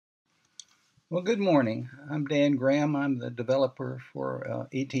Well, good morning. I'm Dan Graham. I'm the developer for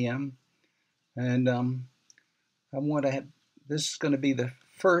ETM, and I want to have this is going to be the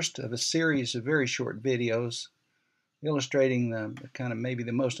first of a series of very short videos illustrating the kind of maybe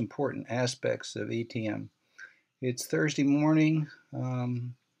the most important aspects of ETM. It's Thursday morning,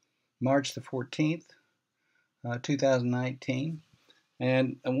 March the 14th, 2019.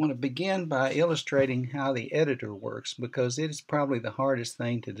 And I want to begin by illustrating how the editor works because it is probably the hardest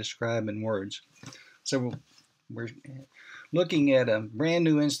thing to describe in words. So we're looking at a brand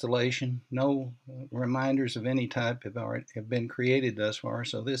new installation. No reminders of any type have been created thus far,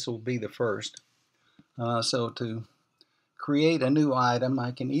 so this will be the first. So to create a new item,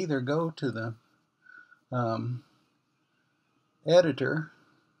 I can either go to the editor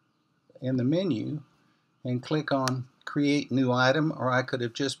in the menu and click on Create New Item, or I could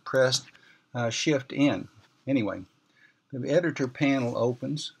have just pressed Shift N. Anyway, the editor panel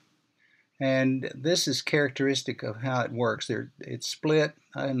opens. And this is characteristic of how it works. It's split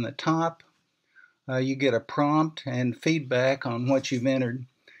in the top. You get a prompt and feedback on what you've entered.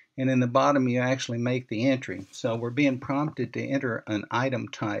 And in the bottom, you actually make the entry. So we're being prompted to enter an item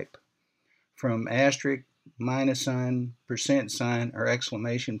type from asterisk, minus sign, percent sign, or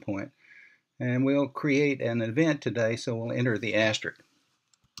exclamation point. And we'll create an event today, so we'll enter the asterisk.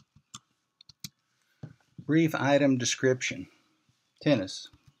 Brief item description. Tennis.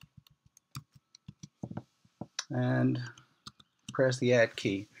 And press the Add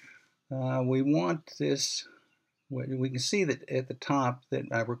key. We want this, we can see that at the top that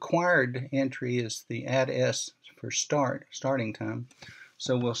a required entry is the add s for starting time.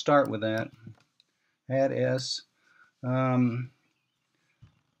 So we'll start with that. Add s 9.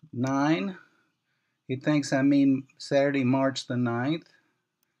 It thinks I mean Saturday, March the 9th.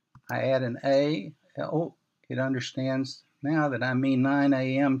 I add an a. Oh, it understands now that I mean 9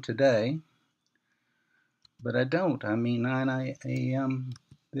 a.m. today. But I don't. I mean 9 a.m.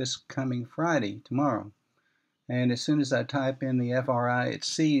 this coming Friday, tomorrow. And as soon as I type in the FRI, it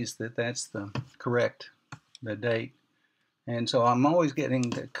sees that that's the date. And so I'm always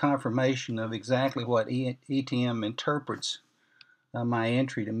getting the confirmation of exactly what ETM interprets my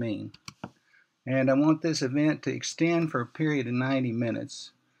entry to mean. And I want this event to extend for a period of 90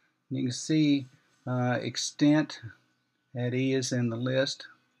 minutes. You can see extent at E is in the list.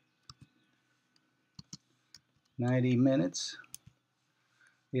 90 minutes.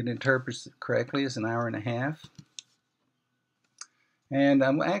 It interprets it correctly as an hour and a half. And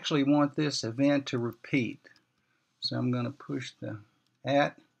I actually want this event to repeat. So I'm going to push the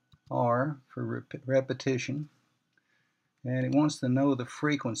 @R for repetition. And it wants to know the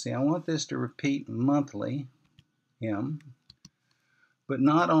frequency. I want this to repeat monthly, M, but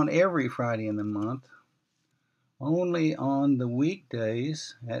not on every Friday in the month, only on the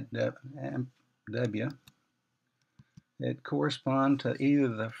weekdays at W that correspond to either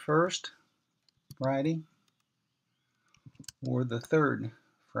the first Friday or the third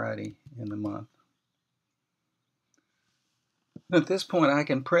Friday in the month. At this point, I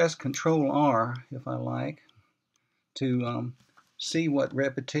can press Control R if I like to see what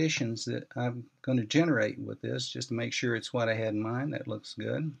repetitions that I'm going to generate with this, just to make sure it's what I had in mind. That looks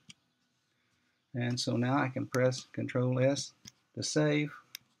good. And so now I can press Control S to save.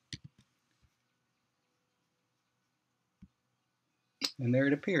 And there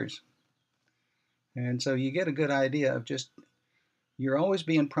it appears. And so you get a good idea of you're always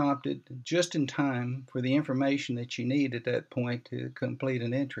being prompted just in time for the information that you need at that point to complete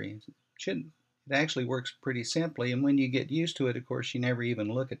an entry. It actually works pretty simply, and when you get used to it, of course, you never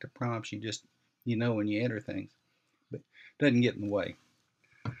even look at the prompts. You know when you enter things, but it doesn't get in the way.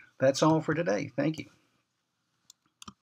 That's all for today. Thank you.